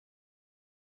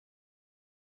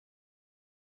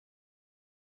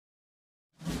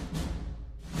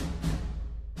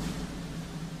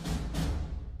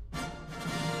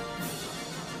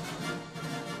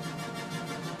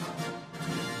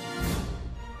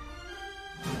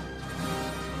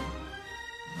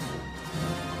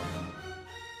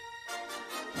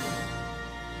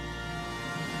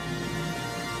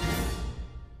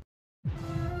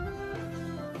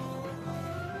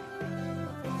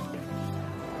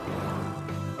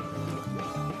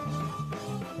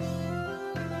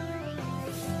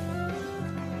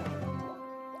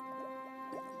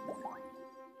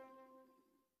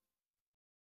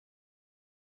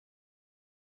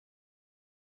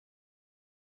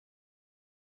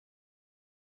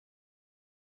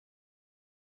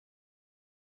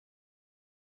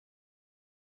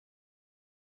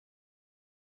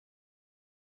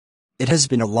It has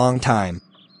been a long time.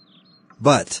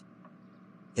 But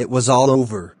it was all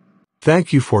over.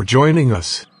 Thank you for joining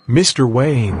us, Mr.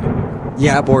 Wayne.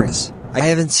 Yeah, Boris, I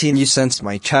haven't seen you since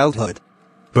my childhood.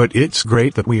 But it's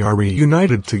great that we are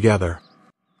reunited together.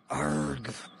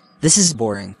 Arg. This is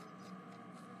boring.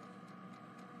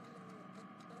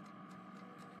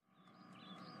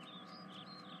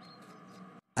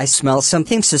 I smell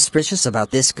something suspicious about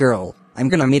this girl. I'm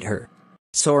gonna meet her.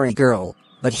 Sorry, girl,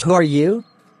 but who are you?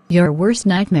 Your worst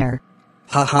nightmare.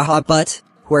 Ha ha ha, but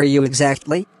who are you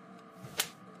exactly?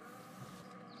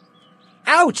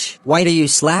 Ouch! Why do you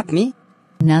slap me?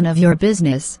 None of your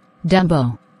business,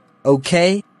 Dumbo.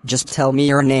 Okay, just tell me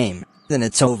your name, then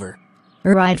it's over.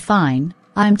 Alright, fine.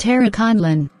 I'm Tara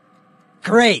Conlon.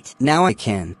 Great, now I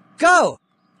can. Go!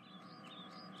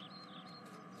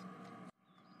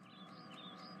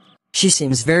 She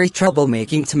seems very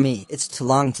troublemaking to me. It's too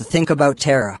long to think about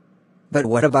Tara. But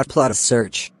what about plot of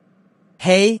search?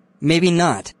 Hey, maybe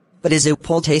not. But is it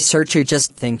Polte search you're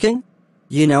just thinking?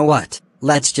 You know what?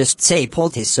 Let's just say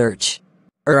Polte search.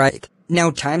 Alright, now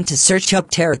time to search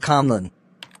up Tara Conlon.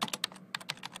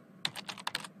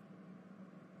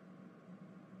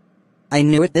 I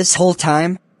knew it this whole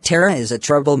time. Tara is a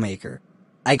troublemaker.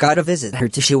 I gotta visit her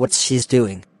to see what she's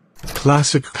doing.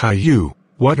 Classic Caillou,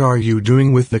 what are you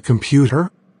doing with the computer?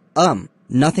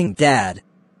 Nothing, Dad.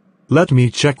 Let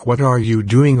me check what are you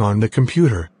doing on the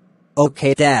computer.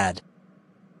 Okay, Dad.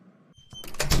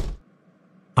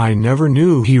 I never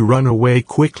knew he run away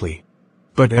quickly.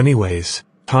 But anyways,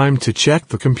 time to check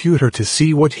the computer to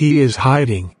see what he is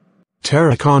hiding.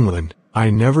 Tara Conlon, I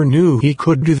never knew he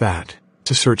could do that,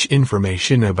 to search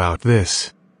information about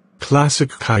this. Classic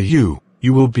Caillou,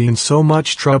 you will be in so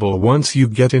much trouble once you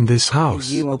get in this house.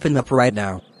 You open up right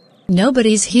now.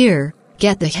 Nobody's here.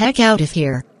 Get the heck out of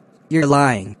here. You're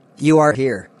lying. You are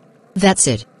here. That's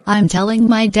it. I'm telling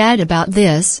my dad about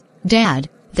this. Dad,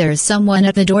 there's someone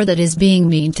at the door that is being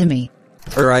mean to me.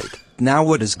 Alright, now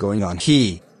what is going on?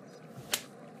 Hey,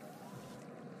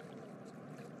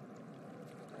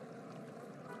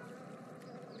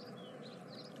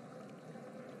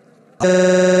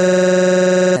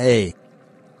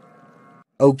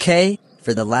 okay,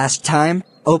 for the last time,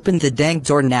 open the dang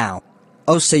door now.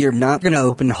 Oh, so you're not gonna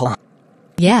open, huh?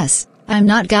 Yes, I'm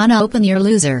not gonna open, your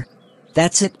loser.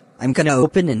 That's it, I'm gonna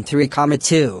open in 3,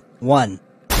 2, 1.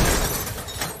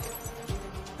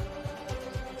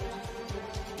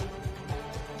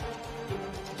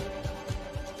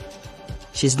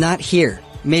 She's not here.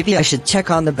 Maybe I should check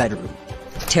on the bedroom.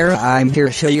 Tara, I'm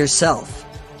here, show yourself.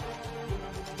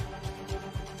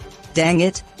 Dang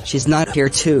it, she's not here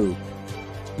too.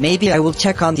 Maybe I will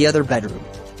check on the other bedroom.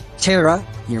 Tara,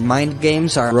 your mind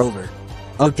games are over.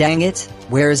 Oh dang it,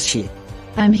 where is she?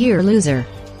 I'm here, loser.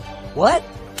 What?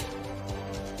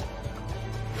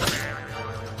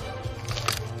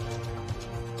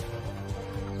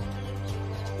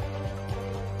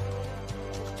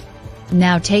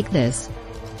 Now take this.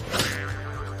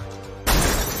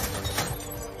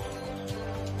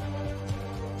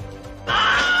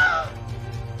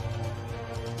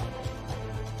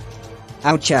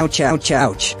 Ouch, ouch, ouch,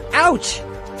 ouch. Ouch!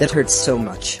 That hurts so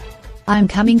much. I'm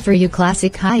coming for you,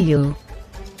 Classic Caillou.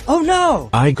 Oh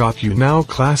no! I got you now,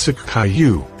 Classic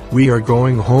Caillou. We are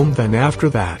going home then after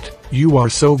that. You are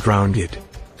so grounded.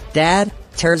 Dad,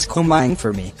 Tara's coming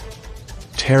for me.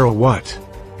 Tara what?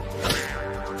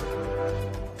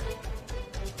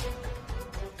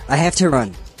 I have to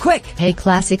run. Quick! Hey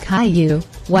Classic Caillou,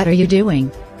 what are you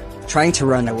doing? Trying to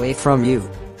run away from you.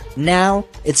 Now,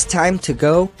 it's time to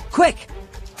go. Quick!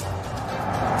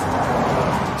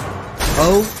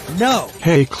 Oh, no!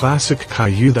 Hey Classic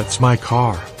Caillou, that's my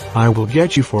car. I will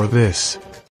get you for this.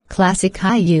 Classic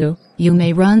Caillou, you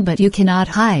may run but you cannot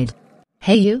hide.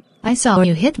 Hey you, I saw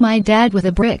you hit my dad with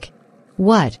a brick.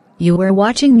 What, you were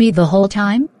watching me the whole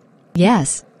time?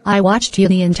 Yes, I watched you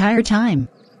the entire time.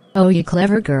 Oh you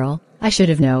clever girl, I should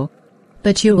have known.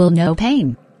 But you will know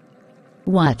pain.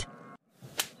 What?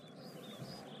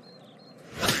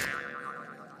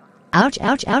 Ouch,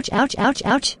 ouch, ouch, ouch, ouch,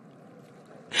 ouch.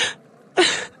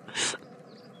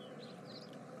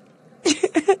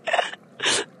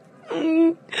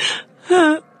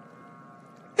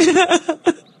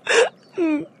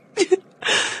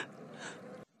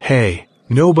 Hey,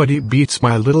 nobody beats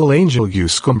my little angel, you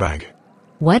scumbag.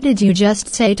 What did you just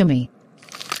say to me?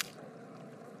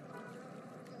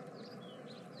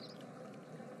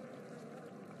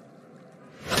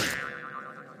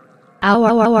 Ow,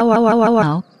 ow, ow, ow, ow, ow, ow,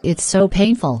 ow. It's so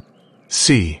painful.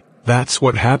 See, that's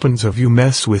what happens if you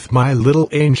mess with my little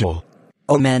angel.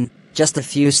 Oh man, just a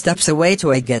few steps away till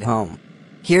I get home.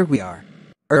 Here we are.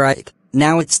 Alright,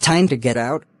 now it's time to get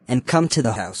out and come to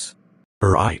the house.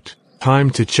 Right. Time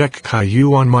to check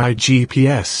Caillou on my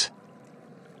GPS.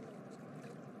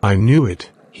 I knew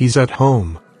it. He's at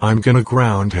home. I'm gonna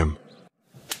ground him.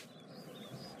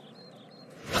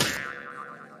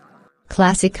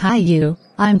 Classic Caillou,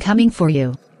 I'm coming for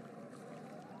you.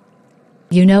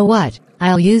 You know what?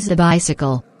 I'll use the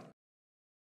bicycle.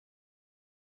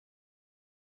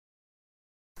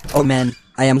 Oh man,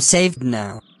 I am saved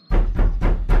now.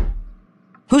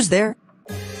 Who's there?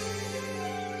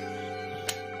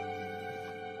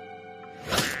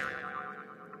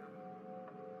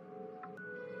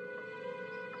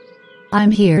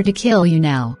 I'm here to kill you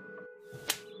now.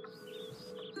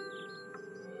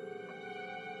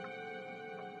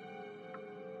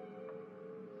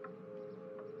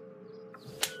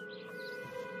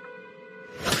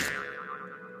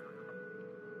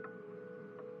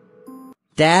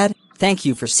 Dad, thank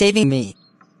you for saving me.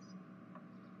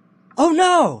 Oh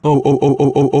no!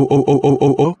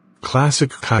 Oh. Classic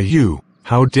Caillou,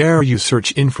 how dare you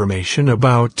search information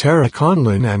about Tara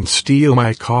Conlon and steal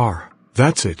my car.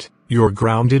 That's it. You're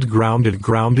grounded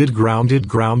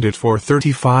for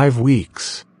 35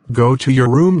 weeks. Go to your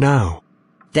room now.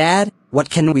 Dad, what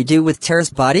can we do with Tara's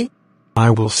body?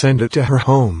 I will send it to her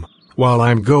home. While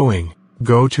I'm going,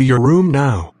 go to your room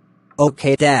now.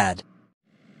 Okay, Dad.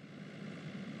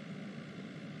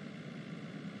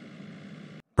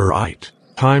 Right.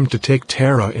 Time to take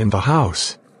Tara in the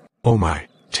house. Oh my,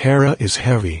 Tara is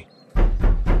heavy.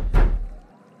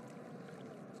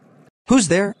 Who's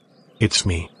there? It's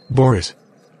me, Boris.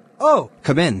 Oh,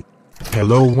 come in.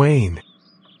 Hello, Wayne.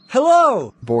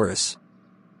 Hello, Boris.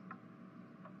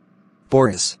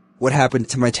 Boris, what happened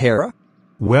to my Tara?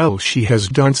 Well, she has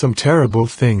done some terrible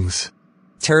things.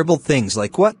 Terrible things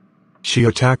like what? She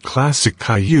attacked Classic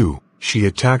Caillou, she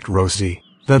attacked Rosie,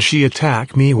 then she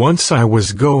attacked me once I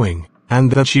was going,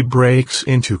 and then she breaks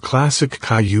into Classic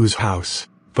Caillou's house,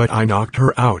 but I knocked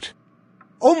her out.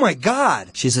 Oh my god!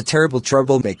 She's a terrible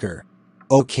troublemaker.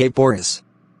 Okay, Boris.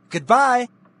 Goodbye!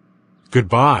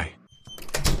 Goodbye.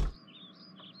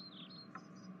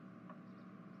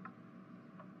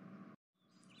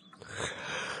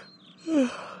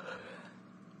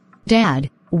 Dad,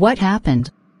 what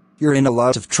happened? You're in a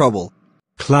lot of trouble.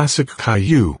 Classic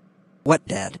Caillou. What,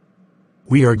 Dad?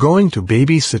 We are going to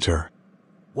babysit her.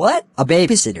 What? A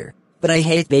babysitter? But I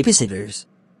hate babysitters.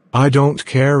 I don't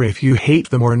care if you hate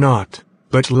them or not,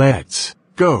 but let's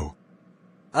go.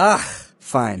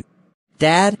 Fine.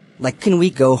 Dad, can we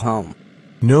go home?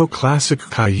 No, Classic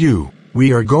Caillou,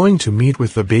 we are going to meet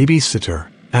with the babysitter,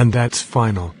 and that's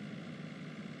final.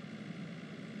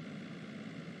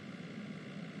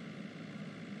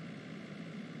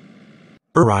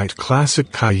 Alright,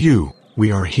 Classic Caillou,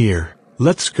 we are here.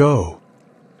 Let's go.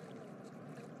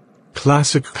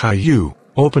 Classic Caillou,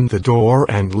 open the door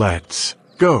and let's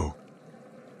go.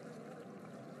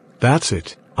 That's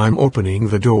it, I'm opening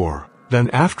the door. Then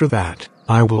after that,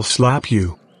 I will slap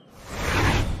you.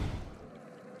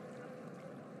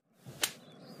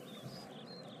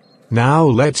 Now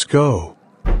let's go.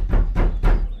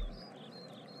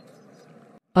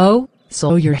 Oh,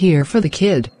 so you're here for the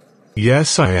kid.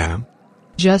 Yes, I am.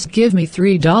 Just give me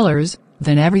 $3,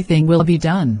 then everything will be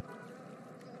done.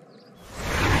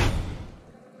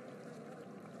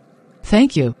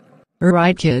 Thank you.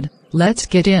 Alright, kid, let's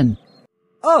get in.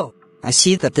 Oh, I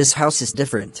see that this house is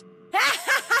different.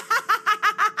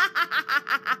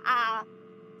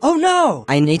 Oh no!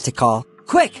 I need to call.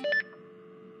 Quick!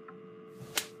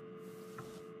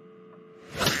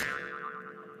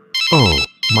 Oh,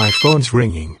 my phone's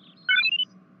ringing.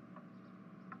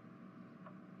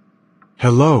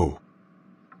 Hello.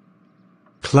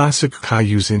 Classic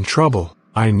Caillou's in trouble.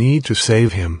 I need to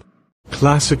save him.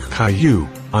 Classic Caillou,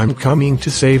 I'm coming to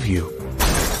save you.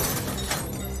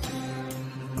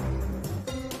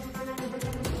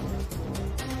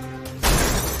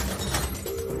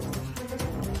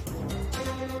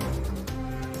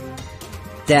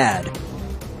 Dad.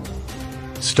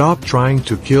 Stop trying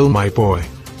to kill my boy.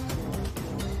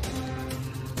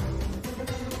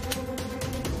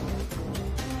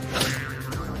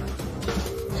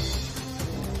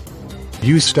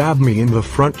 You stabbed me in the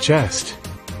front chest.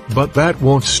 But that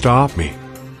won't stop me.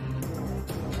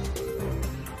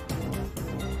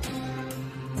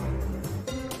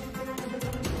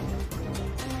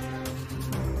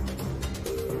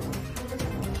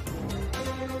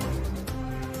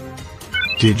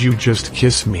 Did you just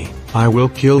kiss me? I will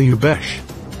kill you, Besh.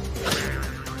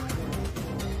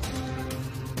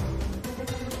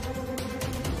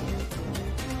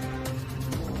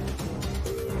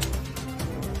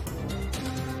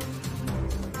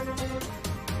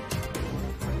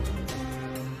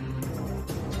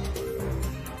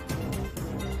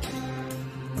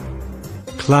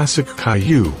 Classic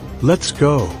Caillou, let's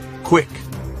go, quick.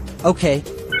 Okay.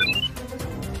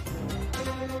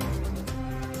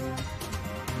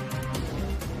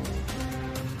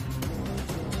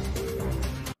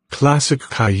 Classic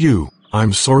Caillou,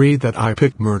 I'm sorry that I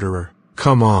picked murderer.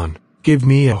 Come on, give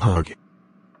me a hug.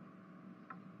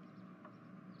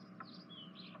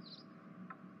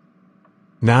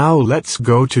 Now let's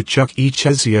go to Chuck E.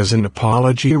 Cheese as an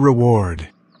apology reward.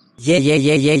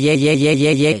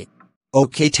 Yeah.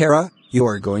 Okay, Tara, you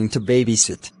are going to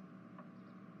babysit.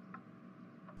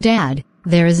 Dad,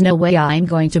 there is no way I'm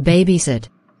going to babysit.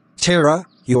 Tara,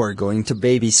 you are going to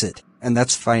babysit, and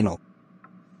that's final.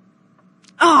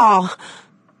 Oh,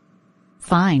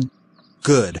 Fine.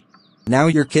 Good. Now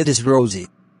your kid is Rosie.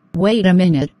 Wait a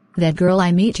minute, that girl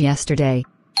I met yesterday.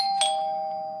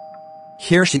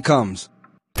 Here she comes.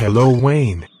 Hello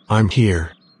Wayne, I'm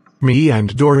here. Me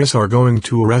and Doris are going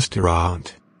to a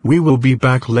restaurant. We will be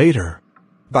back later.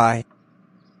 Bye.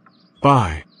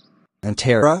 Bye. And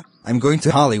Tara, I'm going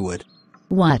to Hollywood.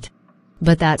 What?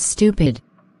 But that's stupid.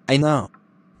 I know.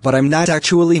 But I'm not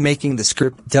actually making the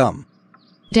script dumb.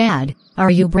 Dad, are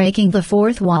you breaking the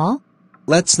fourth wall?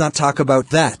 Let's not talk about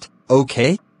that,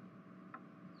 okay?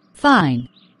 Fine.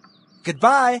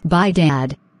 Goodbye. Bye,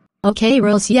 Dad. Okay,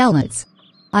 Rose Yellets.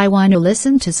 I want to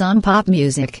listen to some pop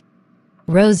music.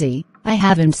 Rosie, I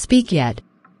haven't speak yet.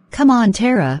 Come on,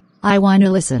 Tara, I want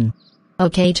to listen.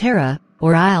 Okay, Tara,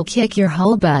 or I'll kick your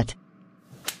whole butt.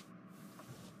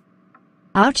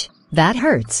 Ouch, that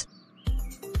hurts.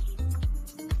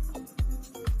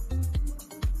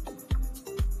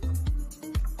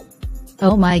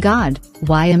 Oh my god,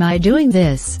 why am I doing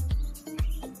this?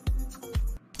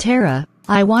 Tara,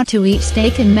 I want to eat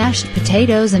steak and mashed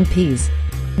potatoes and peas.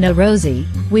 No, Rosie,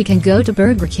 we can go to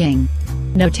Burger King.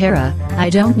 No, Tara,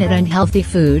 I don't need unhealthy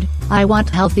food, I want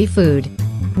healthy food.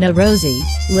 No, Rosie,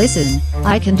 listen,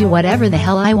 I can do whatever the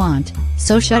hell I want,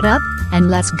 so shut up, and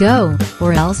let's go,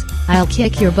 or else, I'll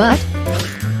kick your butt.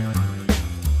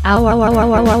 Ow, ow, ow,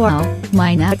 ow, ow, ow, ow,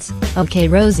 my nuts. Okay,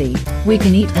 Rosie, we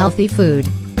can eat healthy food.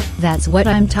 That's what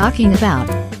I'm talking about.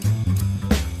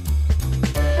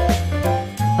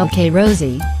 Okay,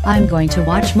 Rosie, I'm going to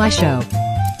watch my show.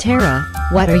 Tara,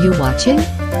 what are you watching?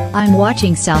 I'm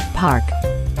watching South Park.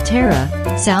 Tara,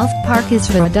 South Park is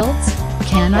for adults?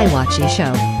 Can I watch a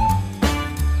show?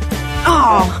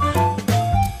 oh,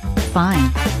 Fine.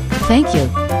 Thank you.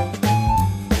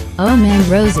 Oh man,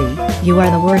 Rosie, you are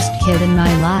the worst kid in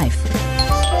my life.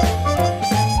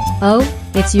 Oh,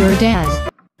 it's your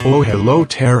dad. Oh hello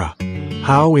Tara.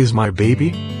 How is my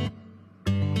baby?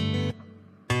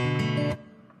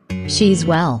 She's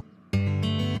well.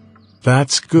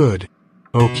 That's good.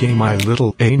 Okay my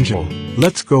little angel,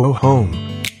 let's go home.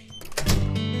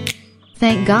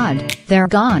 Thank God, they're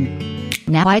gone.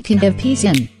 Now I can have peace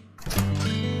in.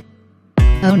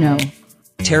 Oh no,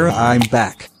 Tara, I'm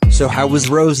back. So how was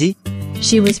Rosie?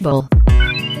 she was bull.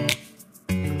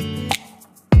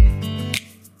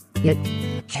 Yet,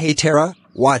 Hey Tara,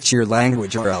 watch your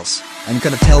language or else I'm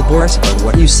gonna tell Boris about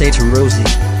what you say to Rosie.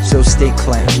 So stay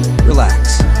calm,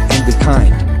 relax, and be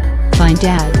kind. fine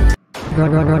dad. Roar,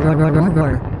 roar, roar, roar, roar, roar,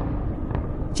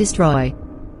 roar. Destroy.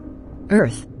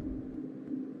 Earth.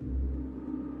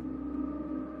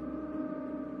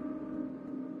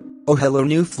 Oh hello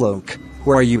new folk,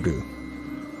 who are you?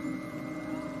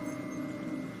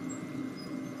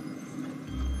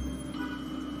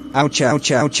 Ouch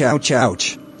ouch ouch ouch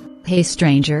ouch. Hey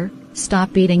stranger,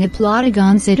 stop beating a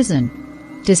Plotagon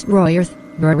citizen. Destroy Earth.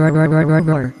 Roar, roar, roar, roar, roar,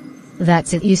 roar.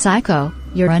 That's it, you psycho,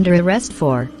 you're under arrest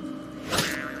for.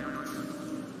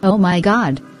 Oh my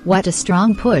god, what a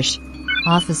strong push.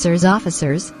 Officers,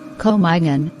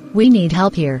 Komigan, we need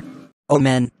help here. Oh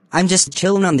man, I'm just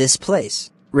chilling on this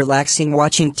place, relaxing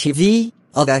watching TV,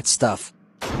 all that stuff.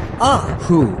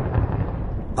 Who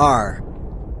are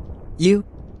you?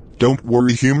 Don't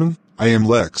worry human, I am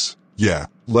Lex. Yeah,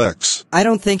 Lex. I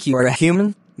don't think you are a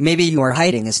human, maybe you are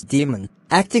hiding as demon,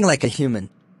 acting like a human.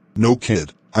 No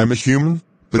kid, I'm a human,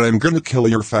 but I'm gonna kill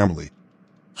your family.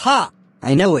 Ha!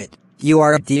 I know it, you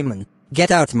are a demon, get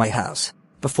out my house,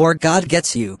 before God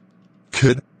gets you.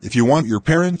 Kid, if you want your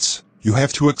parents, you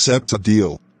have to accept a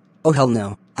deal. Oh hell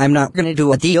no, I'm not gonna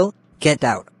do a deal, get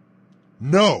out.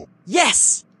 No!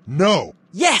 Yes! No!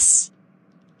 Yes!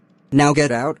 Now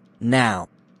get out, now.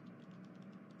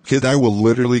 Kid, I will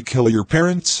literally kill your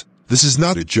parents. This is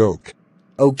not a joke.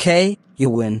 Okay, you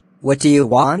win. What do you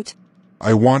want?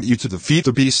 I want you to defeat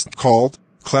a beast called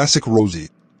Classic Rosie.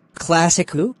 Classic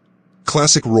who?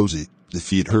 Classic Rosie.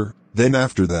 Defeat her, then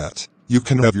after that, you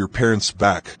can have your parents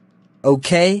back.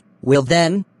 Okay, well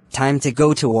then, time to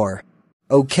go to war.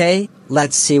 Okay,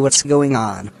 let's see what's going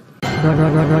on. Roar,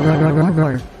 roar, roar, roar, roar, roar,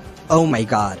 roar. Oh my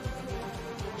god.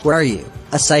 Where are you?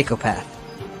 A psychopath.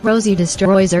 Rosie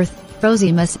destroys Earth.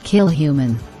 Rosie must kill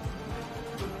human.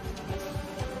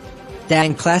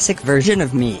 Dang, classic version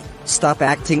of me. Stop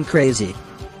acting crazy.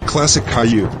 Classic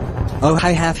Caillou. Oh,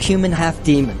 hi, half human, half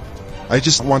demon. I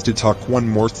just want to talk one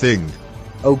more thing.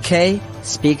 Okay,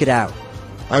 speak it out.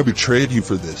 I betrayed you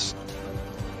for this.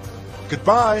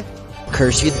 Goodbye.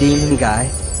 Curse you, demon guy.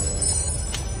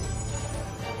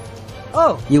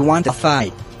 Oh, you want to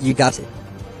fight? You got it.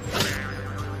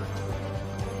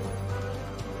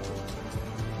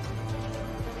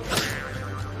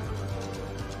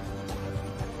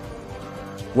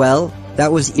 Well,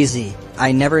 that was easy.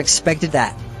 I never expected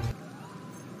that.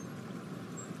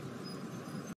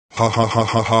 Ha ha ha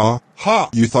ha ha. Ha!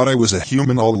 You thought I was a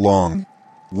human all along.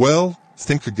 Well,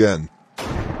 think again.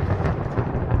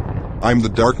 I'm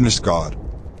the darkness god,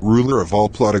 ruler of all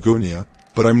Plotagonia,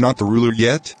 but I'm not the ruler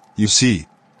yet, you see.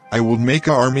 I will make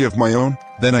an army of my own,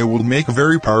 then I will make a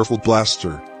very powerful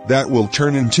blaster, that will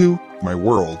turn into my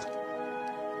world.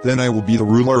 Then I will be the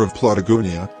ruler of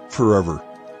Plotagonia, forever.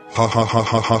 Ha ha ha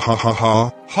ha ha ha ha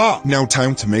ha. Ha! Now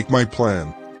time to make my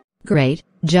plan. Great,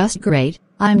 just great.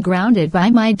 I'm grounded by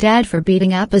my dad for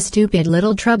beating up a stupid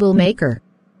little troublemaker.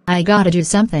 I gotta do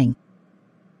something.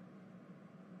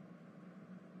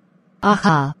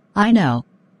 Aha, I know.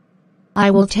 I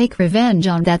will take revenge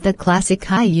on that classic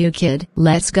Caillou kid.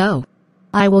 Let's go.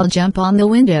 I will jump on the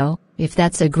window, if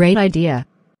that's a great idea.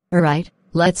 Alright,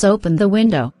 let's open the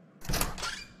window.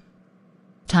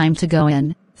 Time to go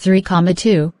in. 3,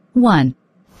 2, 1.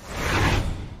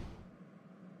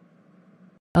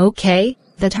 Okay,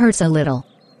 that hurts a little.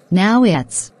 Now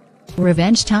it's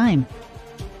revenge time.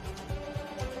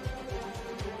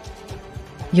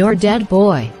 You're dead,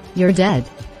 boy. You're dead.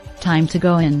 Time to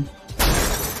go in.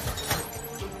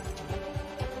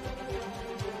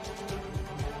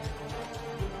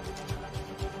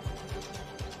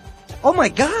 Oh my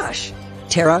gosh!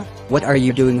 Tara, what are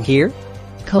you doing here?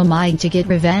 Coming to get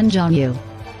revenge on you.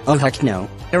 Oh heck no,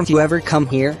 don't you ever come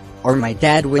here, or my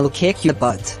dad will kick your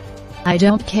butt. I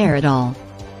don't care at all.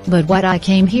 But what I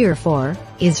came here for,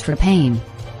 is for pain.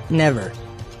 Never.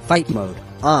 Fight mode,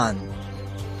 on.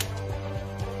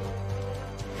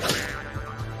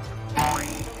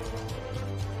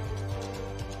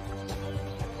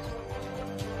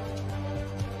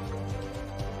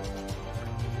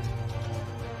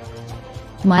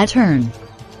 My turn.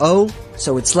 Oh,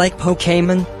 so it's like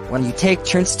Pokemon, when you take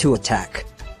turns to attack.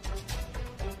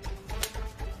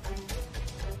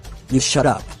 You shut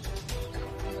up.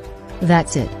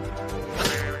 That's it.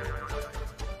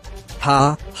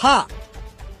 Ha, ha!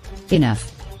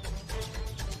 Enough.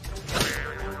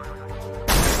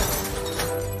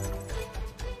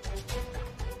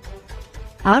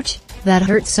 Ouch, that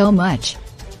hurt so much.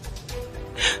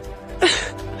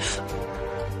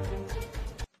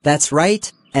 That's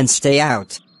right, and stay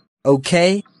out.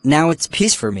 Okay, now it's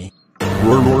peace for me.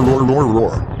 Roar, roar, roar, roar,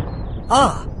 roar.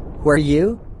 Ah, who are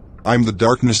you? I'm the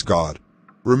darkness god.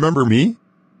 Remember me?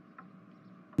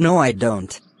 No, I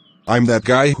don't. I'm that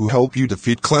guy who helped you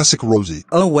defeat Classic Rosie.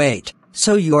 Oh wait,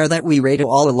 so you are that we raided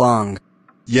all along.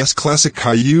 Yes, Classic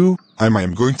Caillou, I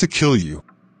am going to kill you.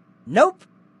 Nope.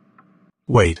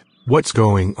 Wait, what's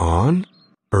going on?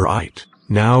 Right,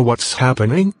 now what's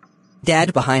happening?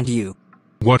 Dad behind you.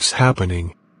 What's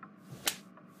happening?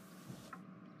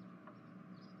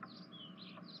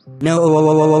 No, whoa,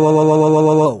 whoa, whoa, whoa, whoa, whoa, whoa,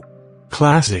 whoa, whoa.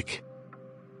 Classic.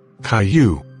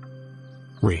 Caillou.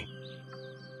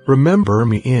 Remember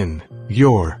me in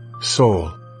your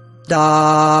soul.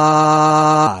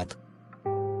 Dad.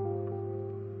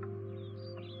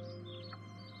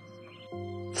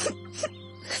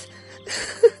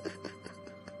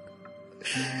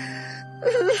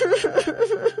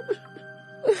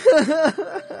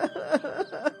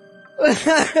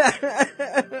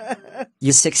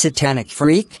 You sick satanic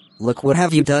freak, look what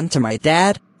have you done to my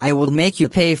dad, I will make you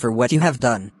pay for what you have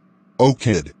done. Oh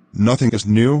kid, nothing is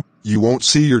new, you won't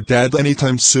see your dad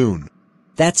anytime soon.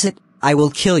 That's it, I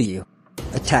will kill you.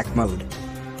 Attack mode.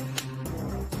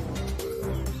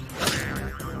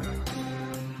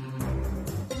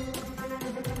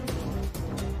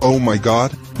 Oh my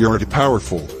god, you're already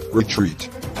powerful, retreat.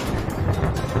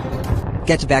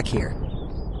 Get back here.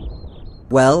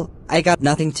 Well, I got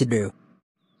nothing to do.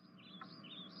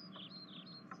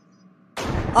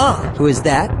 Ah, who is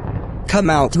that? Come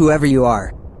out, whoever you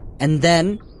are. And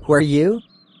then, who are you?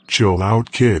 Chill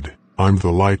out, kid. I'm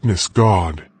the lightness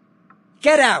god.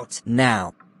 Get out,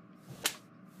 now.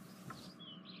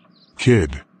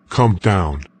 Kid, come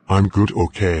down. I'm good,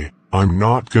 okay? I'm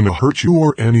not gonna hurt you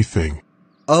or anything.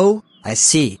 Oh, I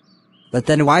see. But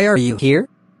then why are you here?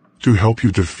 To help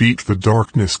you defeat the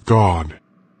darkness god.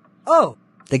 Oh,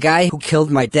 the guy who killed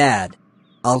my dad.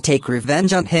 I'll take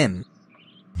revenge on him.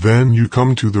 Then you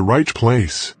come to the right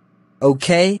place.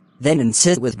 Okay, then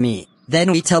sit with me.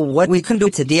 Then we tell what we can do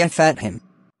to defeat him.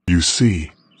 You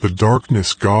see, the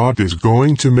darkness god is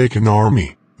going to make an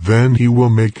army. Then he will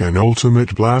make an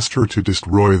ultimate blaster to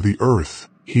destroy the earth.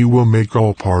 He will make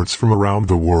all parts from around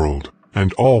the world,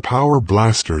 and all power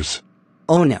blasters.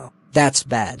 Oh no, that's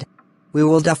bad. We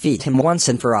will defeat him once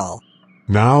and for all.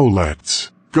 Now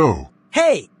let's go.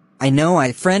 Hey! I know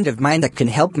a friend of mine that can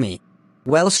help me.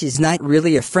 Well, she's not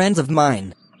really a friend of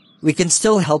mine. We can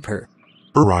still help her.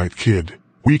 Alright, kid.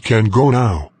 We can go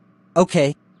now.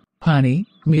 Okay. Honey,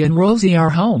 me and Rosie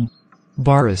are home.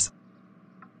 Boris.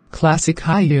 Classic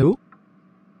Caillou?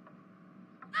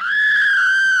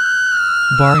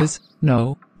 Boris,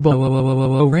 no,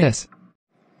 Boris.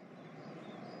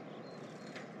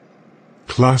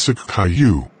 Classic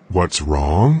Caillou, what's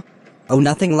wrong? Oh,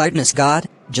 nothing, lightness god,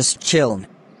 just chillin'.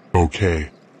 Okay.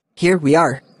 Here we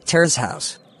are, Tara's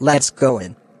house. Let's go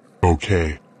in.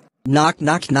 Okay. Knock,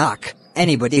 knock, knock.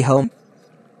 Anybody home?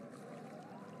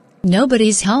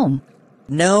 Nobody's home.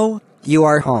 No, you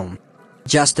are home.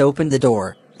 Just open the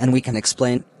door, and we can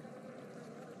explain.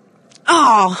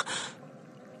 Oh!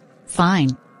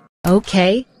 Fine.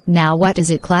 Okay, now what is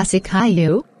it, Classic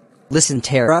Caillou? Listen,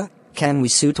 Tara, can we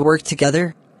suit to work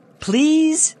together?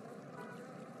 Please?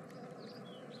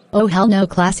 Oh hell no,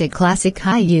 Classic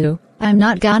Caillou. I'm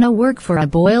not gonna work for a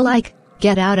boy like.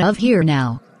 Get out of here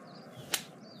now.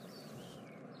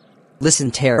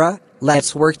 Listen, Tara,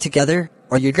 let's work together,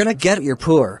 or you're gonna get your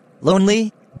poor,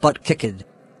 lonely, butt kicked.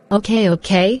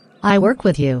 Okay, I work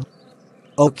with you.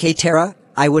 Okay, Tara,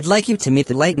 I would like you to meet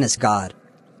the lightness god.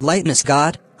 Lightness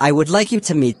god, I would like you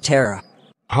to meet Tara.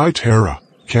 Hi, Tara.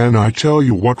 Can I tell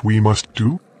you what we must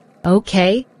do?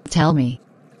 Okay, tell me.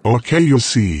 Okay, you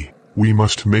see, we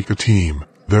must make a team.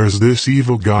 There's this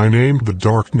evil guy named the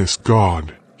Darkness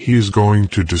God. He is going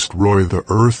to destroy the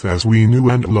earth as we knew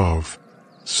and love.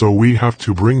 So we have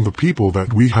to bring the people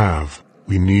that we have.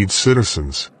 We need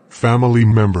citizens, family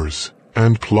members,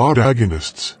 and plot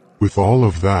agonists. With all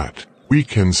of that, we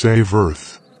can save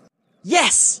Earth.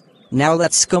 Yes! Now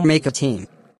let's go make a team.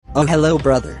 Oh, hello,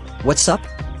 brother. What's up?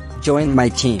 Join my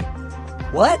team.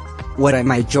 What? What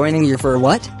am I joining you for?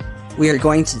 What? We are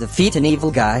going to defeat an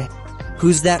evil guy.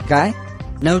 Who's that guy?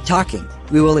 No talking.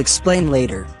 We will explain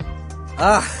later.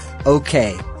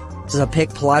 Okay. The pick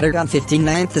plotter on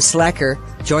 59th the slacker.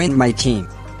 Join my team.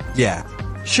 Yeah.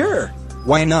 Sure.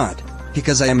 Why not?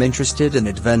 Because I am interested in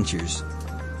adventures.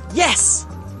 Yes!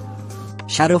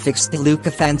 Shadowfix the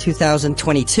Luca fan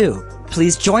 2022.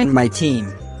 Please join my team.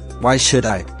 Why should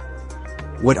I?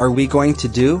 What are we going to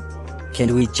do?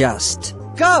 Can we just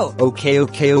go?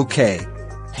 Okay.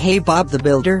 Hey Bob the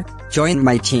Builder, join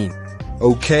my team.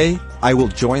 Okay, I will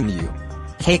join you.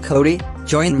 Hey Cody,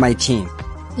 join my team.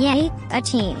 Yay, a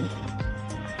team.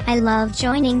 I love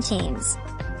joining teams.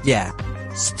 Yeah.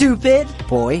 Stupid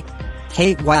boy.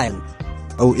 Hey Wayne.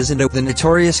 Oh, isn't it the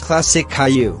notorious Classic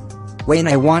Caillou? Wayne,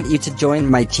 I want you to join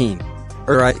my team.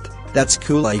 Alright, that's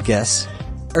cool, I guess.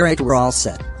 Alright, we're all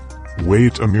set.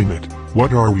 Wait a minute.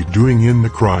 What are we doing in the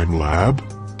crime lab?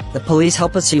 The police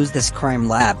help us use this crime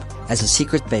lab as a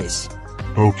secret base.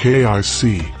 Okay, I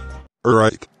see.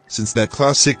 Alright, since that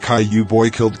Classic Caillou boy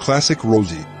killed Classic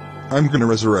Rosie, I'm gonna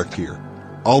resurrect here.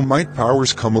 All might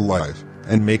powers come alive,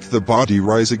 and make the body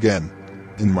rise again.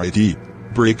 In my deep,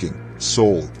 breaking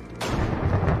soul.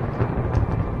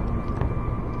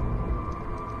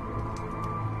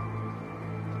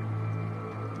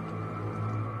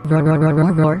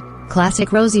 Roar.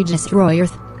 Classic Rosie Destroyer.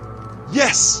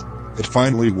 Yes! It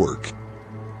finally worked.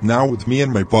 Now with me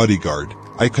and my bodyguard,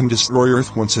 I can destroy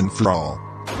Earth once and for all.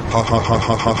 Ha ha ha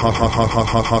ha ha ha ha ha ha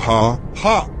ha ha ha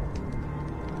ha!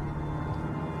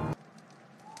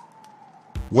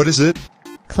 What is it?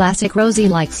 Classic Rosie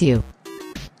likes you.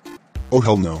 Oh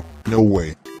hell no, no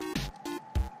way.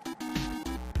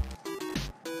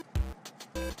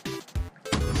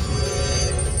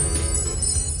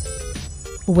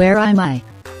 Where am I?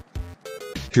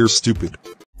 Here, stupid.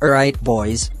 Alright,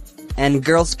 boys. And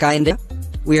girls kinda.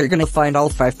 We are gonna find all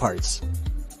 5 parts.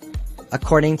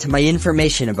 According to my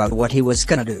information about what he was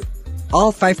gonna do.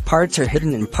 All 5 parts are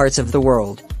hidden in parts of the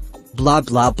world. Blah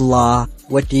blah blah.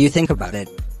 What do you think about it?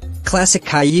 Classic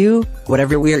Caillou,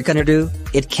 whatever we are gonna do,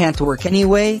 it can't work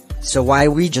anyway, so why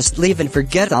we just leave and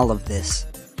forget all of this?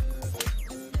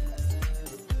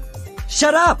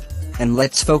 Shut up! And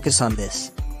let's focus on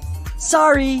this.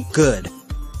 Sorry! Good.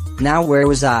 Now where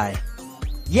was I?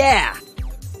 Yeah!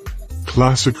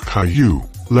 Classic Caillou,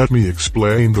 Let me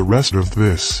explain the rest of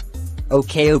this.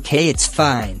 Okay, it's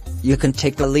fine. You can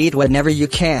take the lead whenever you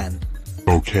can.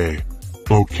 Okay.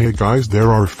 Okay guys,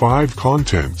 there are 5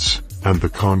 contents, and the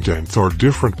contents are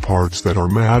different parts that are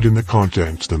mad in the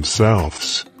contents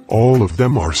themselves. All of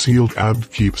them are sealed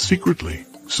and kept secretly,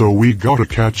 so we gotta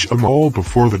catch them all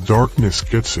before the darkness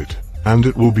gets it, and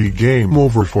it will be game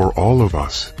over for all of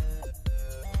us.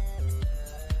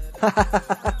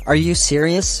 Are you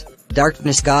serious?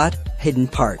 Darkness God, hidden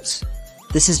parts.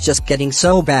 This is just getting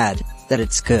so bad that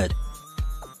it's good.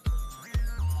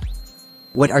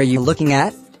 What are you looking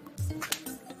at?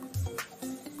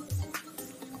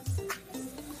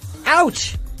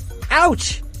 Ouch!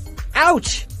 Ouch!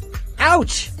 Ouch!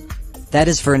 Ouch! That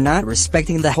is for not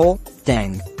respecting the whole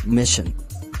dang mission.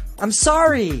 I'm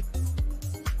sorry!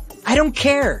 I don't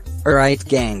care! Alright,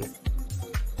 gang.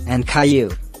 And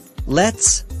Caillou.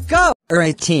 Let's go!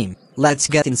 Alright, team. Let's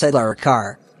get inside our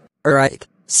car. Alright,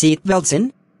 seatbelts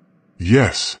in?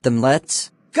 Yes. Then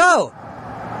let's go!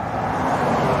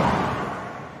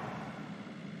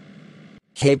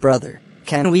 Hey brother,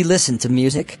 can we listen to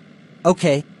music?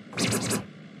 Okay.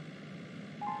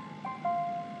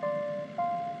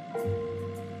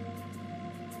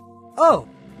 Oh,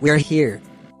 we're here.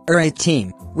 Alright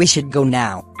team, we should go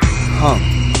now.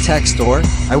 Tech store?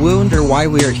 I wonder why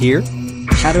we're here?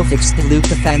 Shadow fixed the Luke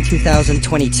the Fan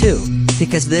 2022.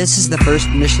 Because this is the first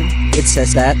mission, it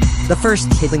says that the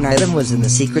first healing item was in the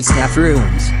secret staff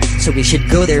rooms. So we should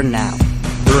go there now.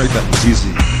 Alright, that was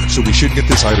easy. So we should get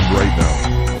this item right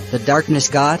now. The Darkness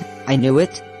God, I knew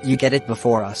it, you get it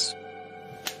before us.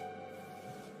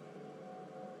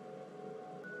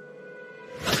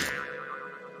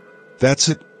 That's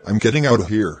it, I'm getting out of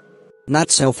here. Not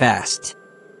so fast.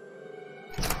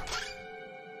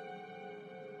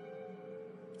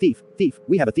 Thief,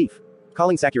 we have a thief.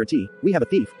 Calling security, we have a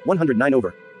thief, 109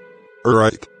 over.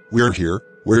 Alright, we're here.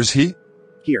 Where's he?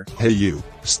 Here. Hey you,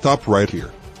 stop right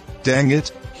here. Dang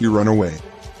it, he run away.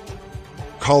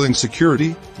 Calling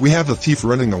security, we have a thief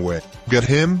running away. Get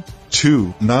him?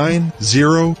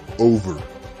 290 over.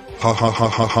 Ha ha ha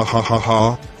ha ha ha ha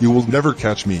ha, you will never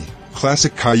catch me.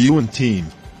 Classic Caillou and team.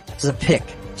 The pick,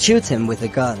 shoot him with a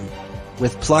gun.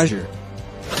 With pleasure.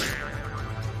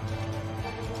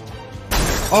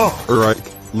 Oh,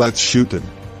 alright, let's shoot him.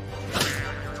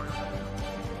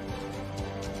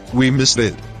 We missed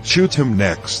it. Shoot him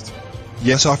next.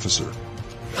 Yes, officer.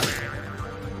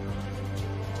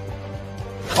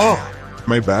 Oh,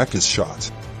 my back is shot.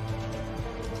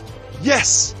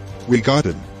 Yes! We got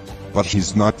him. But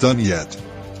he's not done yet.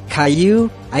 Caillou,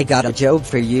 I got a job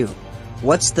for you.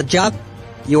 What's the job?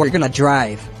 You're gonna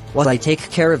drive, while I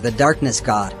take care of the Darkness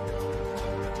God.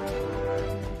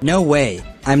 No way,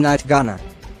 I'm not gonna.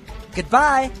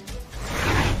 Goodbye!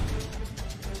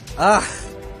 Ugh,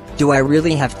 do I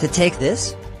really have to take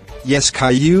this? Yes,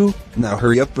 Caillou. Now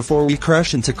hurry up before we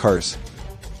crash into cars.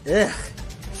 Ugh,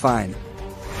 fine.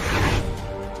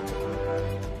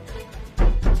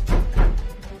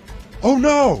 Oh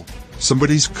no!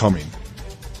 Somebody's coming.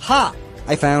 Ha!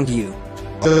 I found you.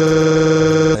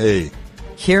 Hey.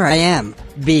 Here I am,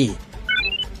 B.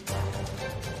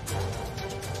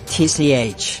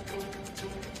 TCH.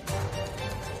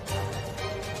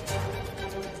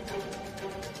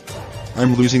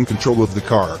 I'm losing control of the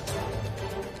car.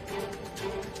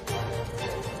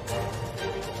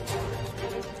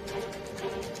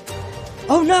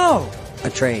 Oh no!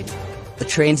 A train. The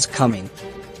train's coming.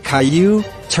 Caillou,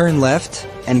 turn left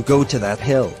and go to that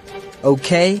hill.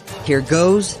 Okay, here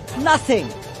goes nothing.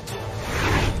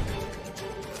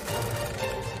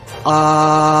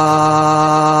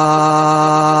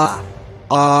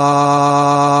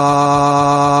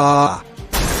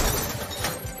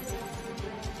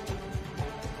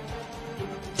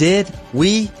 Did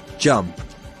we jump?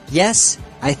 Yes,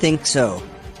 I think so.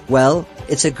 Well,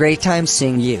 it's a great time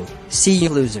seeing you. See you,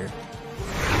 loser.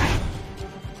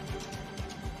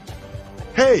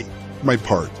 Hey! My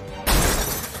part.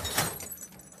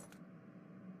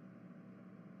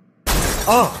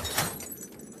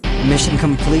 Mission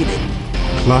completed.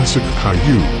 Classic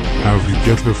Caillou, have you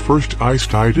get the first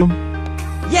iced item?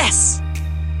 Yes!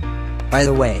 By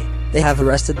the way, they have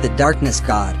arrested the Darkness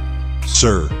God.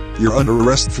 Sir, you're under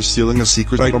arrest for stealing a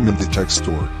secret item in the tech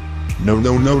store. No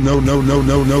no no no no no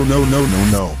no no no no no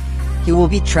no. He will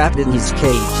be trapped in his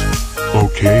cage.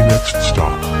 Okay, next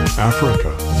stop,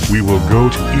 Africa. We will go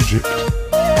to Egypt.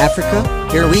 Africa,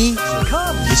 here we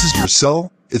come! This is your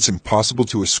cell? It's impossible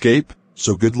to escape,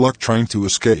 so good luck trying to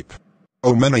escape.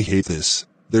 Oh man, I hate this.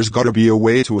 There's gotta be a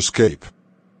way to escape.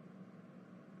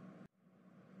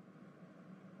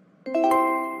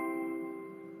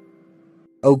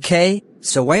 Okay,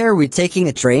 so why are we taking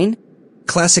a train?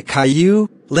 Classic Caillou,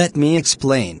 let me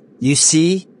explain. You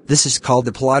see, this is called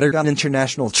the Plotagon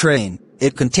International Train.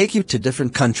 It can take you to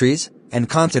different countries and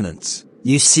continents.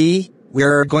 You see, we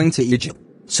are going to Egypt,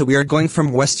 so we are going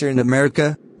from Western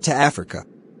America to Africa.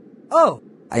 Oh,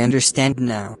 I understand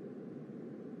now.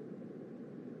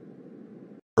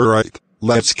 Alright,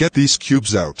 let's get these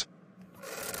cubes out.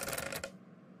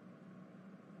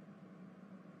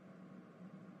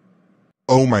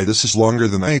 Oh my, this is longer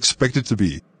than I expected to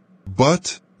be.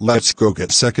 But, let's go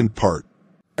get second part.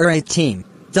 Alright team,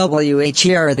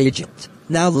 WHER the Egypt.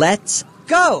 Now let's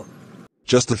go!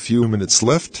 Just a few minutes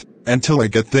left, until I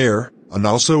get there, and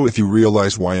also if you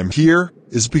realize why I'm here,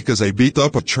 is because I beat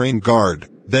up a train guard,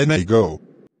 then I go.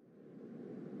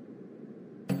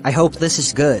 I hope this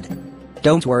is good.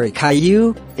 Don't worry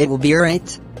Caillou, it will be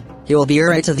alright. He will be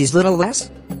alright to these little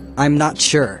lads? I'm not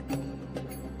sure.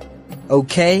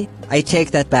 Okay, I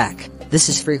take that back. This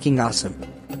is freaking awesome.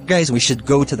 Guys, we should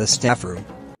go to the staff room.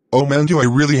 Oh man, do I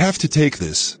really have to take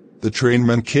this? The train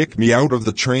man kicked me out of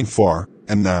the train far,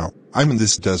 and now, I'm in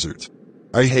this desert.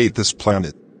 I hate this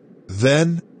planet.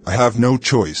 Then, I have no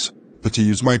choice, but to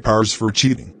use my powers for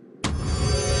cheating.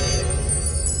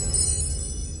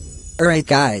 Alright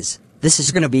guys, this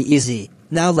is gonna be easy.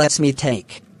 Now let's me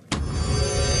take.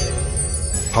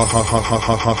 Ha ha ha ha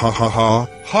ha ha ha ha ha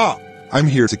ha! I'm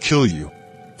here to kill you.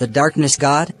 The darkness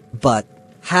god? But,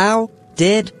 how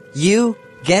did you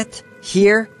get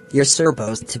here? You're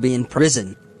supposed to be in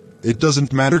prison. It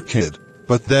doesn't matter, kid.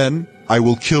 But then, I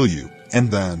will kill you,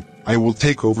 and then, I will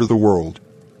take over the world.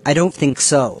 I don't think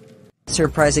so.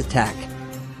 Surprise attack.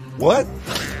 What?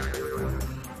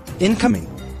 Incoming.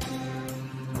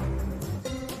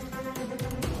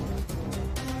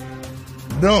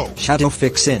 No! Shadow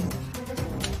fix in.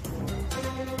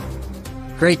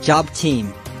 Great job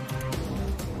team.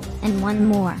 And one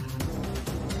more.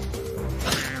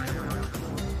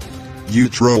 You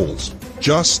trolls.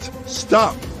 Just,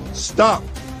 stop! Stop!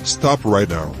 Stop right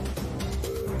now.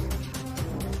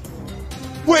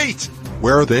 Wait!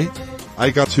 Where are they?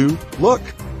 I got to, look!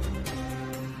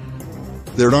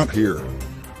 They're not here.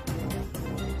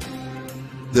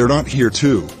 They're not here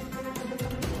too.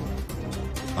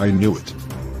 I knew it.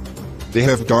 They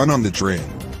have gone on the train.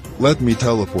 Let me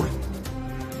teleport.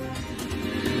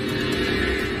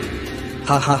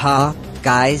 Ha ha ha,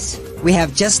 guys, we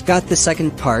have just got the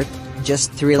second part,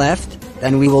 just 3 left,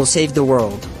 then we will save the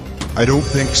world. I don't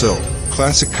think so.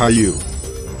 Classic Caillou.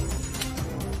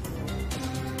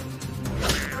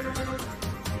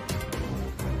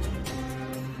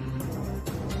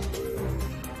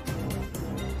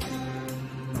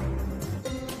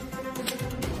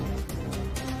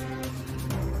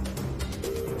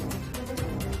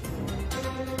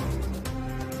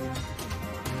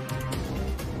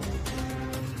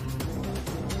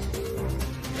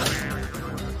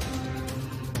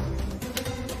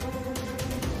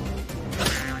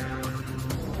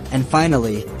 And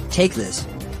finally, take this.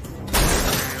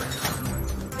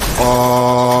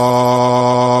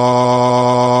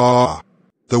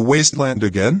 The wasteland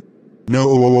again? No.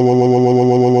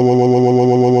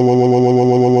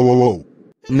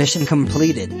 Mission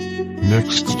completed.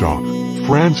 Next stop,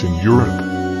 France and Europe.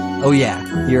 Oh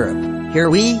yeah, Europe. Here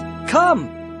we come!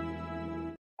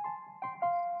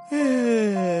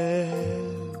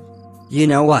 You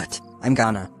know what? I'm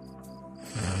gonna.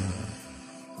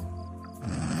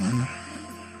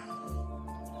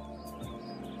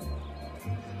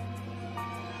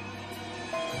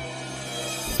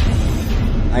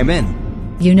 I'm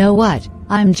in. You know what?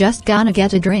 I'm just gonna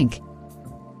get a drink.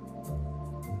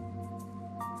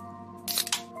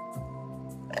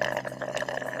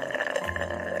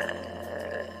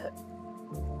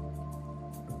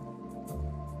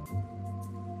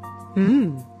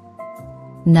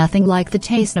 Nothing like the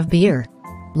taste of beer.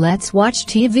 Let's watch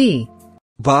TV.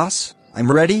 Boss,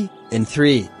 I'm ready in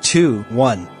 3, 2,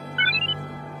 1.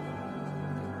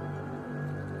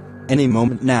 Any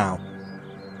moment now.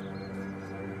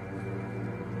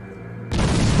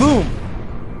 Boom!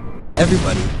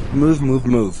 Everybody, move, move,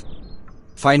 move.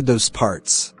 Find those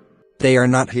parts. They are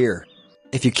not here.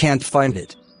 If you can't find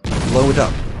it, blow it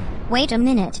up. Wait a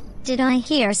minute, did I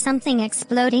hear something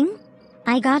exploding?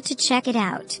 I got to check it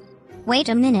out. Wait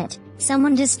a minute,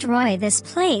 someone destroy this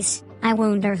place. I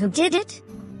wonder who did it?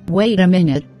 Wait a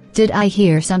minute, did I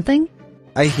hear something?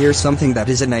 I hear something that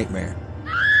is a nightmare.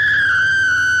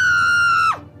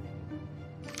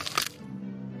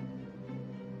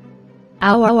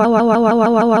 Ow, ow, ow, ow, ow,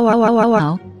 ow, ow, ow, ow, ow, ow,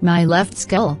 ow, my left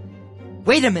skull.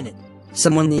 Wait a minute!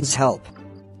 Someone needs help.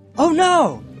 Oh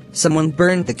no! Someone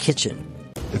burned the kitchen.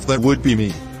 If that would be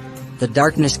me. The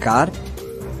darkness god?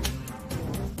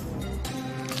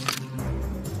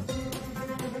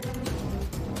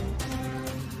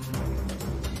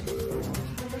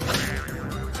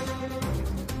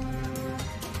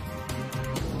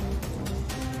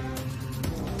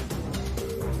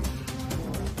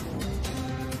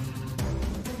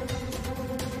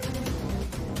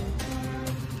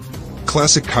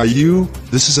 Classic Caillou,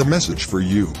 this is a message for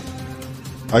you.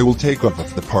 I will take off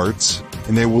of the parts,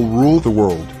 and they will rule the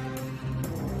world.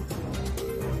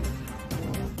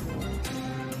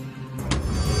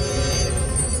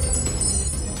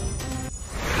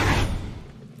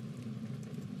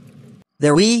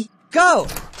 There we go!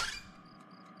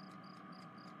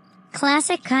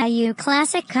 Classic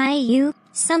Caillou,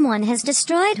 someone has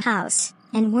destroyed house.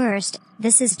 And worst,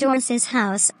 this is Doris's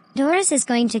house. Doris is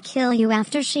going to kill you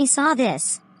after she saw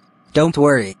this. Don't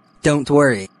worry.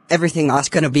 Everything's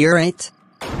gonna be alright.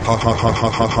 Ha ha ha ha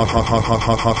ha ha ha ha ha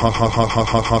ha ha ha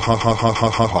ha ha ha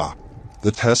ha ha.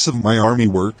 The tests of my army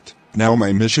worked. Now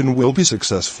my mission will be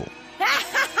successful.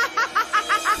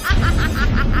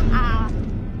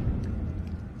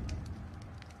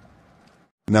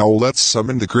 Now let's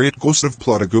summon the great ghost of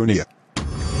Plotagonia.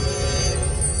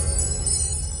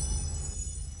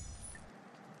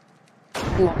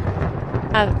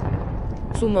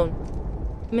 Summon.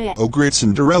 Oh great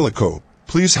Cinderellico,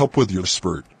 please help with your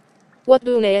spurt. What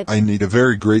do you need? I need a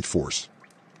very great force.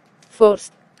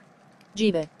 First.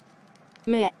 Jibe.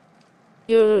 Me.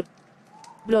 You're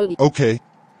bloody. Okay.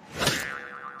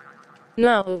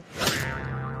 Now.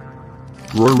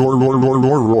 Roar roar roar roar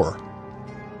roar roar.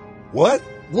 What?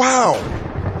 Wow!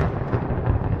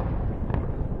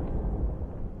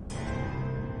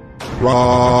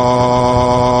 Ra!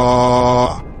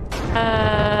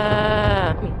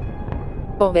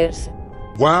 Powers.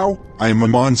 Wow, I am a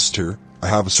monster. I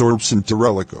have absorbed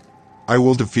Cinderellico. I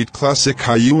will defeat Classic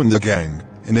Caillou and the gang,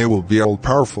 and they will be all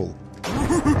powerful.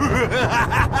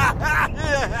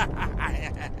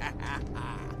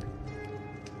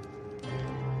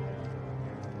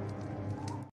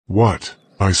 What?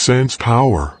 I sense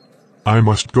power. I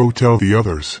must go tell the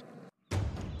others.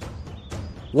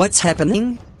 What's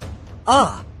happening?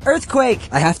 Ah, earthquake!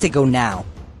 I have to go now.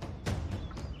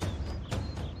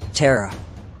 Terra,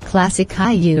 Classic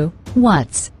Caillou,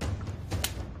 what's?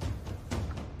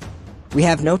 we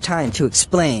have no time to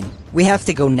explain. We have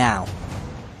to go now.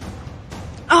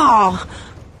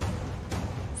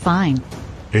 Fine.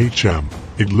 HM,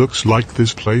 it looks like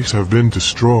this place have been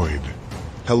destroyed.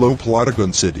 Hello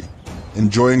Plotagon City.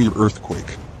 Enjoying your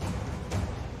earthquake.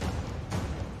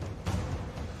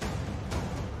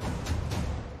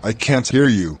 I can't hear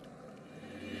you.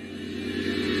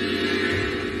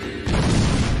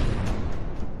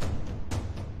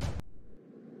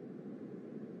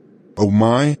 Oh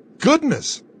my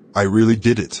goodness! I really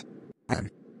did it. I'm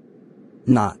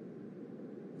not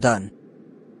done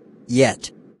yet.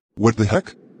 What the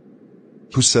heck?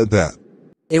 Who said that?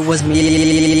 It was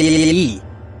me.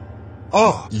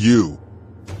 Ah, you.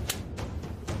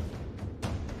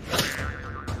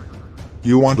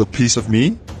 You want a piece of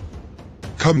me?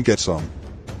 Come get some.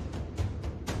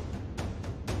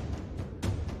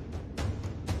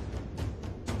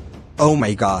 Oh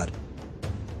my god.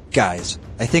 Guys,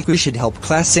 I think we should help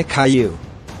Classic Caillou.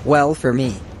 Well, for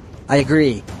me. I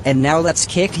agree, and now let's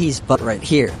kick his butt right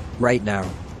here, right now.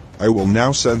 I will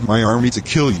now send my army to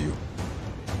kill you.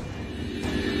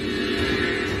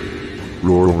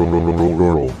 Roar, roar, roar, roar, roar,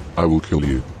 roar, roar. I will kill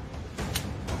you.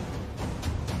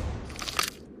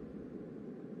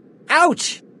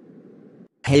 Ouch!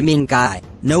 Hey mean guy,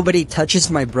 nobody touches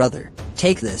my brother.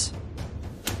 Take this.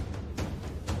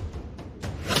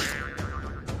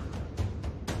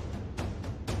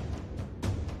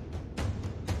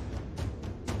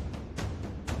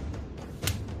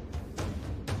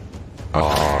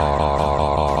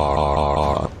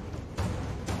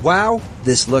 Wow,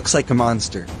 this looks like a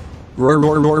monster. Roar,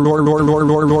 roar, roar, roar, roar, roar,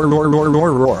 roar, roar, roar, roar,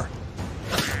 roar, roar.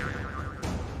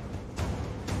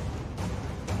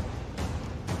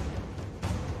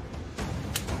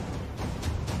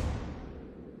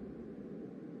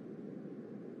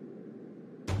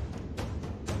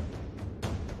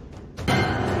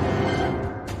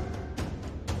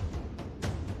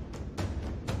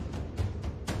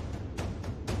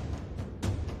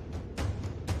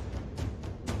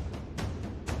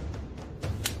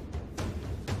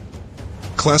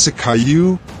 Classic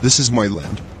Caillou, this is my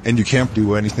land, and you can't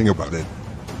do anything about it.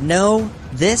 No,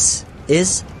 this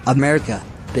is America,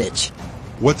 bitch.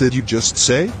 What did you just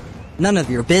say? None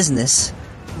of your business,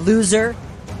 loser.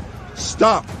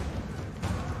 Stop!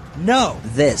 No,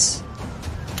 this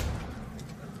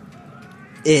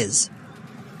is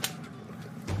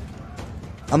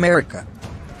America.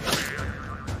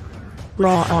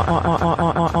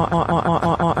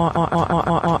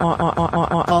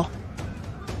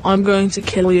 I'm going to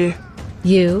kill you.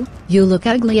 You look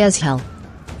ugly as hell.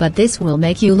 But this will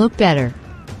make you look better.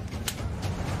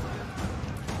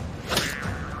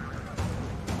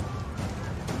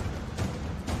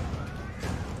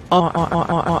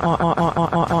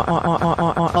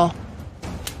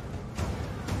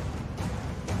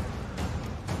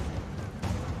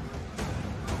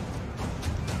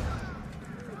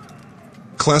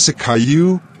 Classic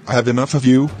Caillou, I have enough of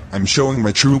you, I'm showing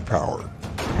my true power.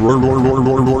 Roar, roar, roar,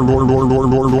 roar, roar, roar, roar, roar,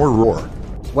 roar, roar, roar.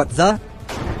 What the?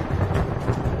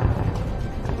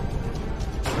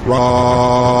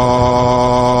 Ra.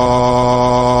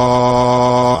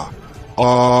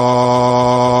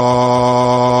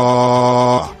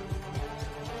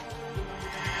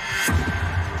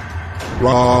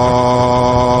 Ra.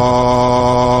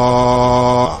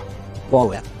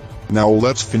 Whoa. Now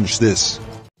let's finish this.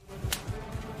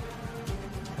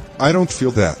 I don't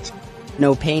feel that.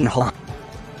 No pain, huh?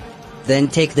 Then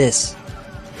take this.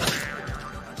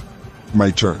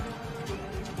 My turn.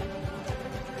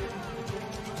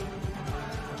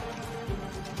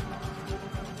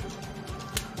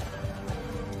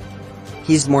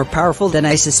 He's more powerful than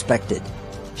I suspected.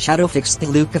 Shadowfix the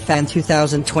Luca Fan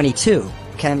 2022.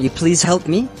 Can you please help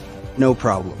me? No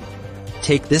problem.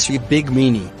 Take this, you big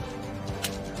meanie.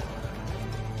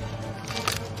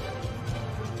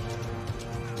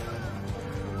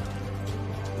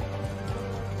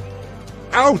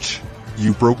 Ouch!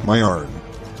 You broke my arm.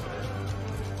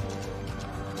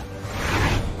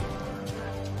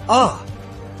 Ah!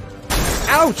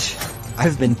 Ouch!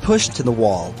 I've been pushed to the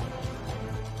wall.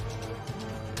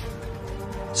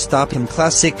 Stop him,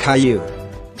 Classic Caillou.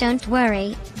 Don't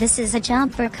worry, this is a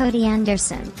job for Cody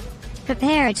Anderson.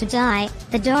 Prepare to die,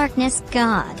 the darkness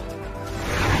god.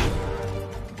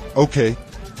 Okay.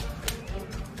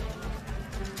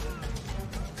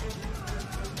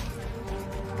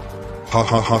 Ha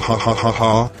ha ha ha ha ha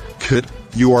ha. Kid,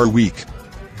 you are weak.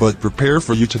 But prepare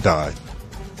for you to die.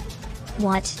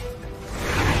 What?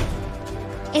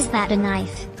 Is that a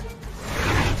knife?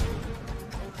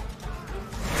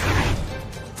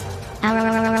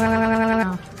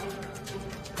 Ow.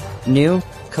 New,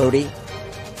 Cody.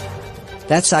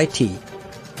 That's IT.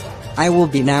 I will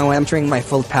be now entering my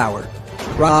full power.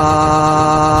 Ra.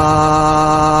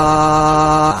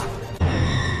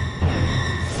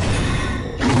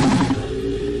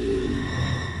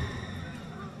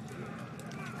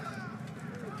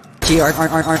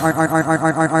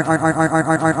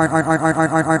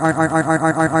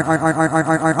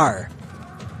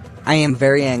 I am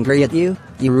very angry at you.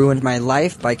 You ruined my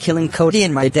life by killing Cody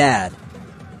and my dad.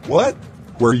 What?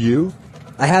 Were you?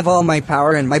 I have all my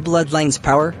power and my bloodline's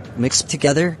power mixed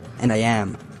together, and I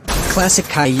am Classic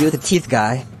Caillou the Teeth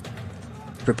Guy.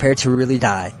 Prepare to really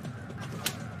die.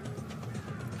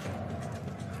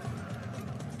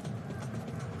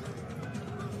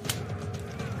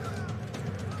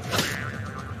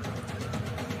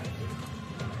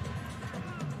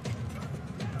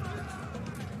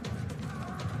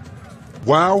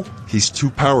 Wow, he's too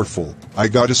powerful. I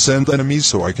gotta send enemies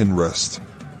so I can rest.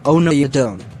 Oh no, you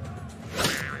don't.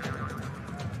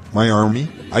 My army,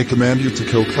 I command you to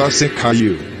kill Classic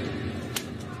Caillou.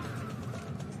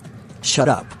 Shut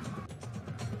up.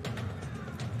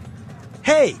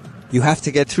 Hey! You have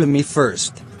to get through me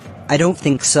first. I don't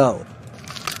think so.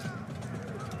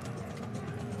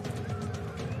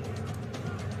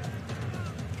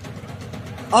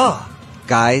 Ah!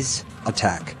 Guys,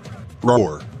 attack.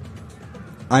 Roar.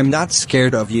 I'm not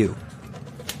scared of you.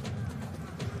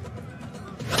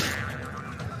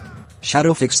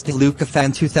 Shadowfix the Luca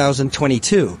Fan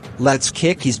 2022. Let's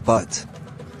kick his butt.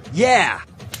 Yeah!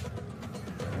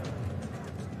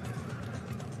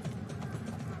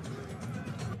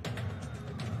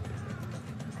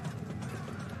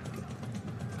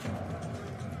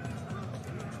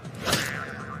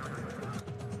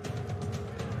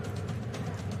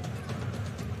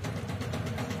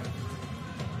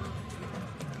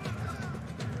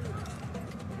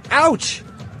 Ouch!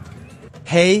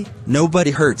 Hey, nobody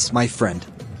hurts, my friend.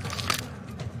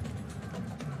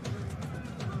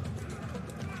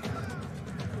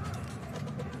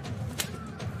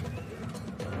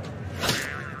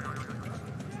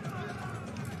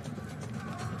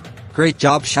 Great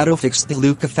job, Shadowfix the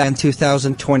Luca Fan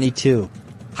 2022.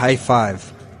 High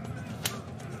five.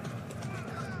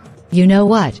 You know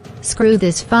what? Screw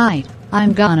this fight.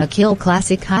 I'm gonna kill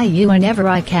Classic Caillou whenever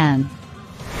I can.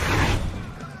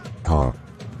 Huh?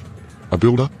 A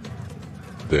builder?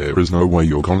 There is no way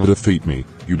you're gonna defeat me.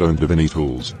 You don't have any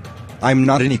tools. I'm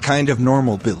not any kind of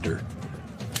normal builder.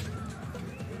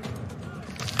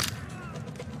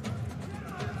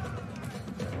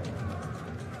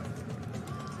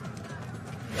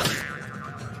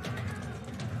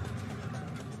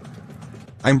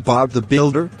 I'm Bob the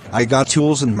Builder. I got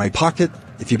tools in my pocket,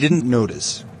 if you didn't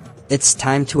notice. It's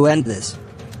time to end this.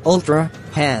 Ultra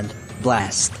Hand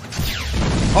Blast.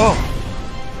 Oh!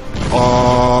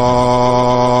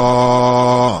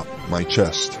 My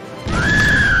chest.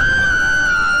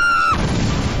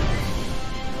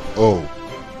 Oh.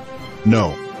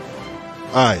 No.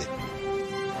 I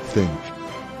think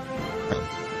I'm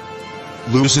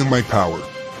losing my power.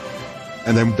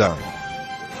 And I'm dying.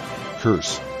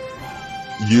 Curse.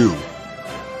 You.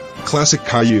 Classic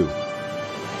Caillou.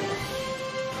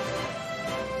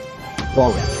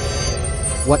 Whoa.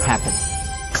 What happened?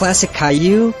 Classic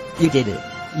Caillou, you did it.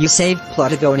 You saved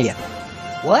Plotagonia.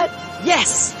 What?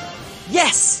 Yes!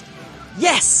 Yes!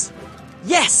 Yes!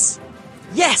 Yes!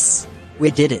 Yes! We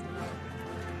did it.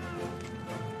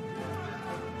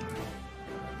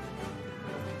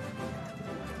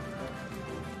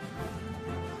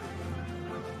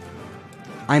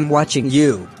 I'm watching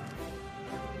you.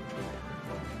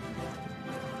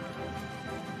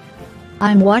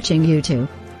 I'm watching you too.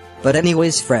 But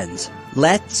anyways, friends,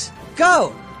 let's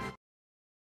go!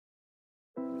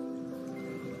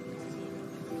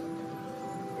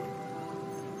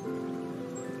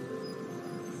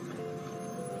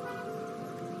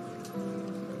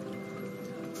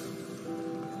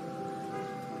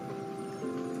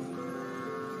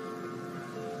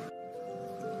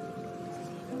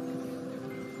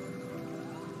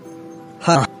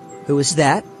 Huh. Who is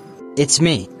that? It's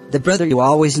me, the brother you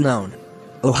always known.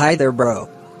 Oh hi there bro.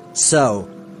 So,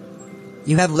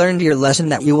 you have learned your lesson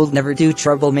that you will never do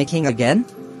troublemaking again?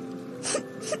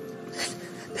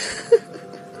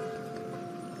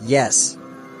 Yes.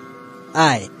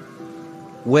 I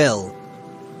will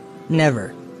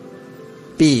never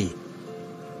be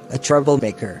a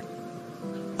troublemaker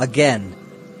again.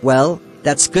 Well,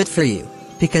 that's good for you,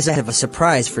 because I have a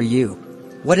surprise for you.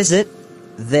 What is it?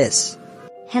 This.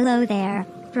 Hello there,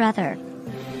 brother.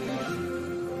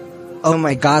 Oh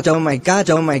my god, oh my god,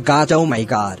 oh my god, oh my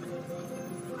god.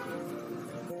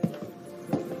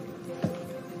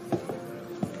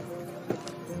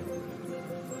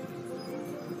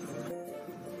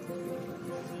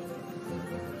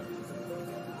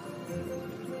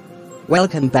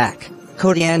 Welcome back,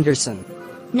 Cody Anderson.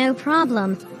 No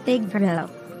problem, big bro.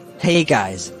 Hey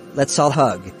guys, let's all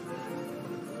hug.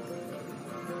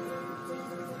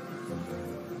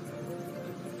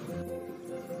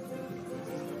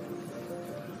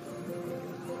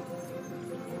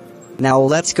 Now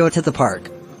let's go to the park.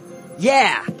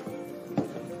 Yeah!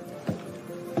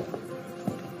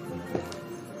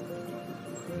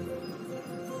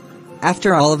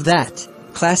 After all of that,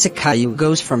 Classic Caillou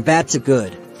goes from bad to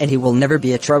good, and he will never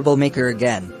be a troublemaker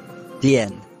again. The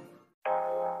end.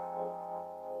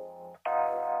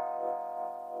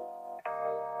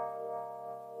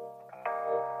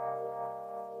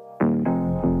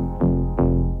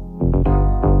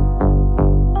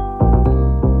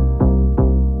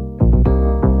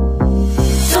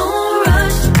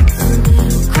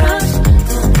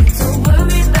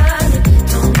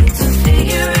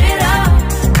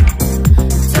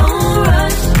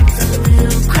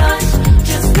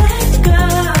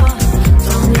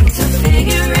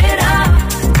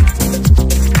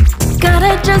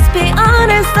 Just be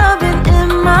honest, I've been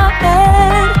in my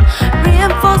head.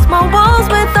 Reinforce my walls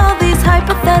with all these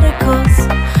hypotheticals.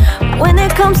 When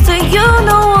it comes to you,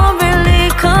 no one really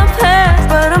compares.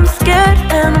 But I'm scared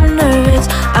and I'm nervous.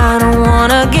 I don't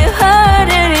wanna get hurt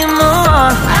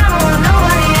anymore. I don't want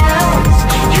nobody else.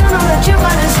 You know that you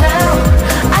got as hell.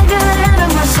 I get ahead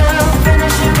of myself.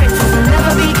 Finishing races and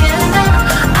never beginning up.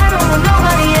 I don't want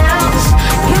nobody else.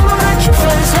 You know that you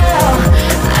fun as hell.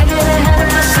 I get ahead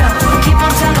of myself. Keep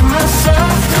on telling myself,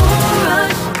 don't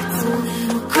rush, it's a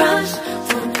little crush.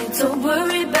 Don't need to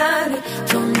worry about it,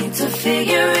 don't need to figure